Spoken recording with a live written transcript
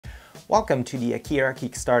Welcome to the Akira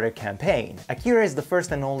Kickstarter campaign. Akira is the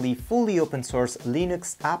first and only fully open source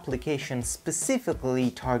Linux application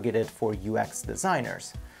specifically targeted for UX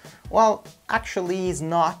designers. Well, actually it's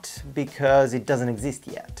not, because it doesn't exist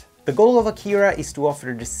yet. The goal of Akira is to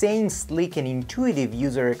offer the same sleek and intuitive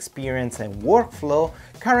user experience and workflow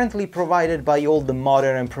currently provided by all the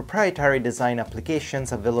modern and proprietary design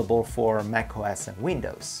applications available for macOS and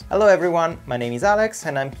Windows. Hello everyone, my name is Alex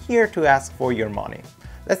and I'm here to ask for your money.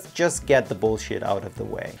 Let's just get the bullshit out of the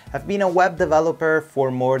way. I've been a web developer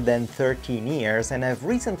for more than 13 years and I've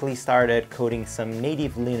recently started coding some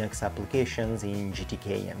native Linux applications in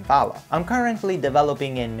GTK and Vala. I'm currently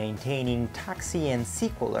developing and maintaining Taxi and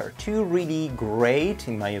Sequeler, two really great,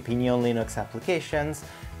 in my opinion, Linux applications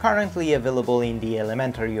currently available in the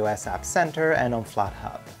Elementary OS App Center and on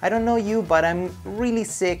FlatHub. I don't know you, but I'm really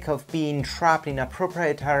sick of being trapped in a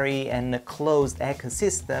proprietary and closed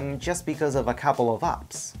ecosystem just because of a couple of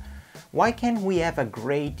apps. Why can't we have a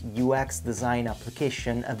great UX design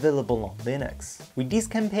application available on Linux? With this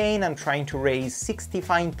campaign, I'm trying to raise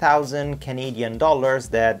 65,000 Canadian dollars,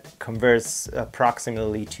 that converts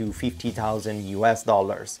approximately to 50,000 US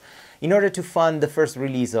dollars, in order to fund the first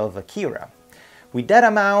release of Akira. With that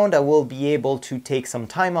amount, I will be able to take some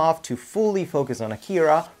time off to fully focus on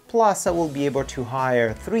Akira, plus I will be able to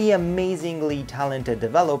hire 3 amazingly talented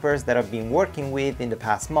developers that I've been working with in the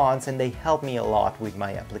past months, and they help me a lot with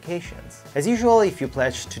my applications. As usual, if you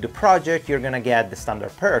pledge to the project, you're gonna get the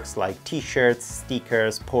standard perks like t-shirts,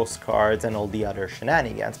 stickers, postcards, and all the other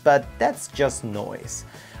shenanigans, but that's just noise.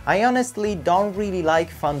 I honestly don't really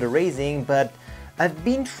like fundraising, but I've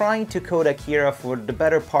been trying to code Akira for the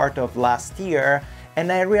better part of last year,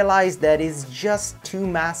 and I realized that it's just too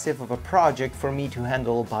massive of a project for me to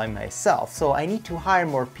handle by myself, so I need to hire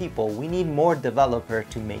more people. We need more developers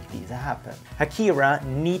to make these happen. Akira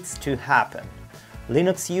needs to happen.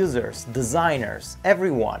 Linux users, designers,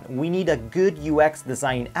 everyone, we need a good UX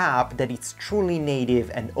design app that is truly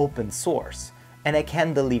native and open source. And I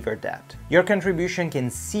can deliver that. Your contribution can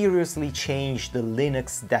seriously change the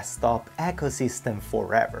Linux desktop ecosystem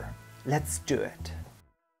forever. Let's do it.